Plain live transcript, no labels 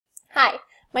Hi,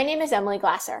 my name is Emily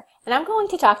Glasser, and I'm going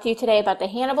to talk to you today about the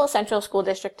Hannibal Central School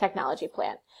District Technology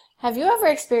Plan. Have you ever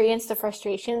experienced the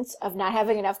frustrations of not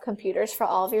having enough computers for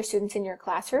all of your students in your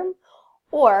classroom,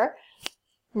 or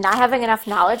not having enough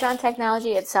knowledge on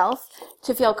technology itself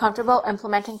to feel comfortable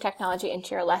implementing technology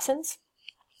into your lessons?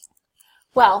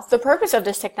 Well, the purpose of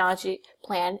this technology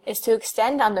plan is to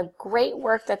extend on the great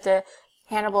work that the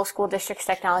Hannibal School District's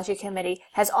Technology Committee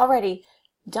has already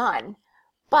done,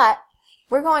 but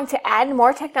we're going to add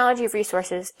more technology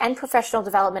resources and professional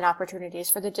development opportunities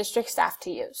for the district staff to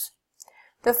use.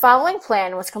 The following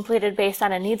plan was completed based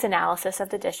on a needs analysis of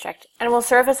the district and will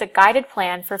serve as a guided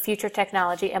plan for future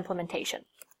technology implementation.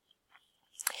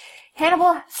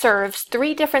 Hannibal serves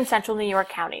 3 different central New York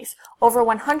counties, over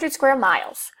 100 square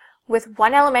miles, with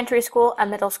 1 elementary school, a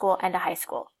middle school, and a high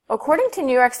school. According to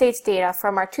New York State's data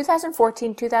from our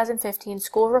 2014-2015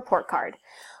 school report card,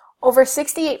 over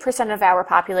 68% of our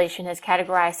population is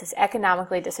categorized as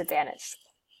economically disadvantaged.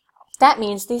 That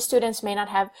means these students may not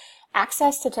have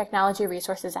access to technology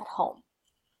resources at home.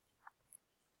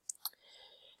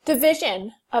 The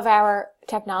vision of our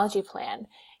technology plan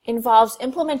involves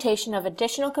implementation of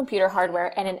additional computer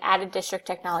hardware and an added district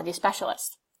technology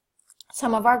specialist.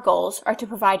 Some of our goals are to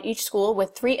provide each school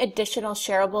with 3 additional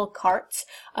shareable carts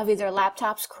of either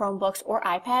laptops, Chromebooks, or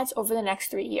iPads over the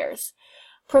next 3 years.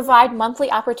 Provide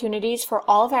monthly opportunities for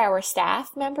all of our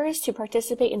staff members to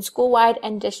participate in school-wide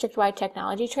and district-wide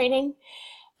technology training,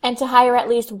 and to hire at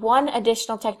least 1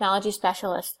 additional technology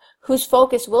specialist whose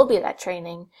focus will be that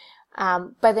training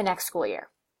by the next school year.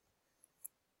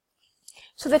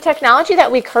 So the technology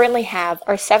that we currently have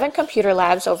are 7 computer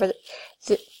labs over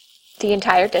the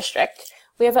entire district.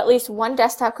 We have at least 1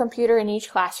 desktop computer in each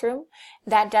classroom.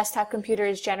 That desktop computer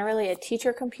is generally a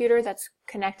teacher computer that's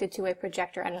connected to a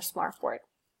projector and a smartboard.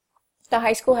 The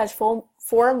high school has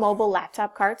 4 mobile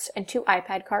laptop carts and 2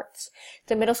 iPad carts.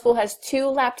 The middle school has 2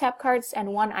 laptop carts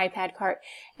and 1 iPad cart.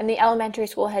 And the elementary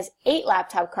school has 8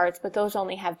 laptop carts, but those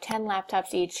only have 10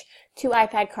 laptops each, 2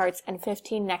 iPad carts, and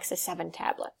 15 Nexus 7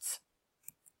 tablets.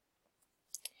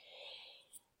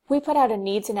 We put out a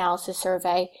needs analysis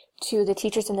survey to the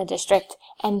teachers in the district,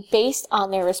 and based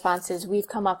on their responses, we've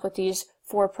come up with these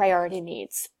 4 priority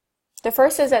needs. The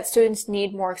first is that students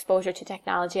need more exposure to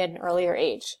technology at an earlier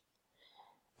age.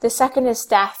 The second is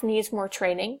staff needs more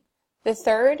training. The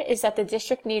third is that the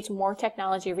district needs more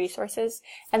technology resources.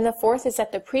 And the fourth is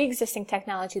that the pre-existing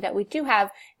technology that we do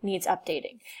have needs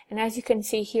updating. And as you can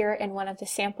see here in one of the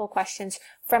sample questions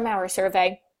from our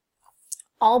survey,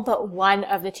 all but 1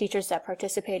 of the teachers that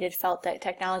participated felt that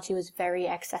technology was very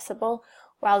accessible,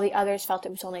 while the others felt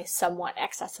it was only somewhat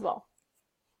accessible.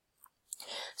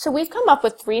 So we've come up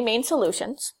with 3 main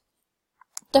solutions.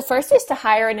 The first is to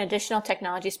hire an additional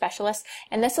technology specialist,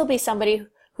 and this will be somebody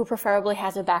who preferably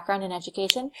has a background in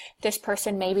education. This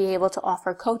person may be able to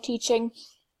offer co-teaching,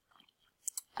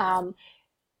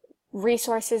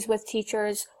 resources with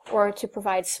teachers, or to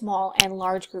provide small and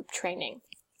large group training.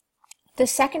 The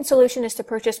second solution is to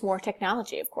purchase more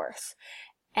technology, of course.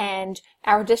 And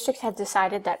our district has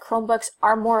decided that Chromebooks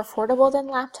are more affordable than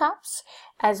laptops,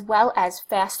 as well as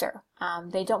faster.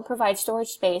 They don't provide storage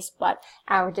space, but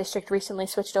our district recently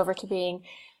switched over to being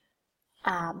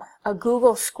a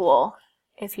Google school,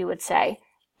 if you would say,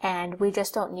 and we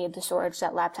just don't need the storage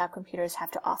that laptop computers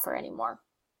have to offer anymore.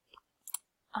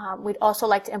 We'd also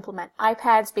like to implement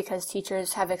iPads because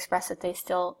teachers have expressed that they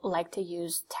still like to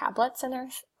use tablets in their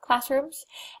classrooms.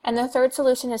 And the third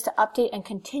solution is to update and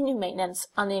continue maintenance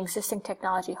on the existing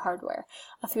technology hardware.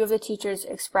 A few of the teachers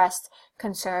expressed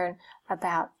concern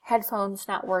about headphones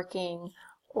not working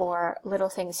or little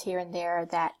things here and there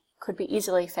that could be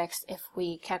easily fixed if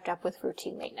we kept up with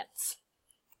routine maintenance.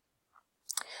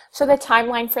 So the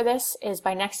timeline for this is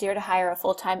by next year to hire a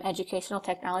full-time educational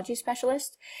technology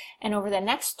specialist, and over the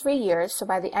next 3 years, so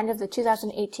by the end of the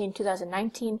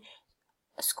 2018-2019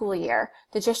 school year,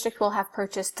 the district will have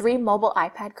purchased 3 mobile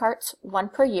iPad carts, 1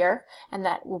 per year, and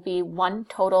that will be 1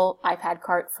 total iPad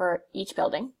cart for each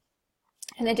building.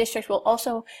 And the district will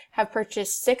also have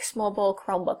purchased 6 mobile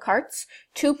Chromebook carts,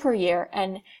 2 per year,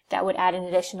 and that would add an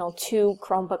additional 2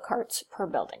 Chromebook carts per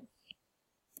building.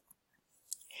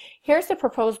 Here's the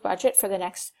proposed budget for the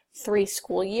next 3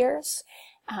 school years.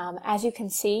 As you can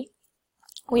see,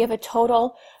 we have a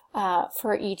total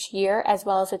for each year, as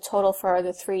well as a total for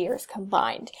the 3 years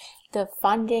combined. The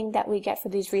funding that we get for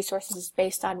these resources is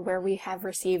based on where we have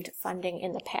received funding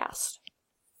in the past.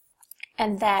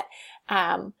 And that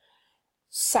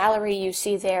salary you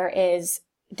see there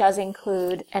does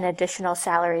include an additional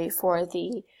salary for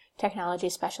the technology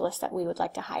specialist that we would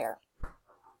like to hire.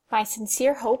 My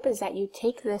sincere hope is that you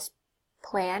take this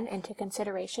plan into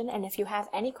consideration. And if you have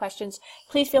any questions,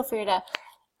 please feel free to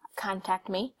contact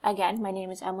me. Again, my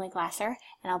name is Emily Glasser,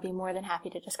 and I'll be more than happy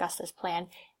to discuss this plan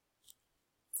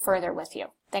further with you.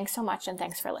 Thanks so much, and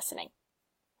thanks for listening.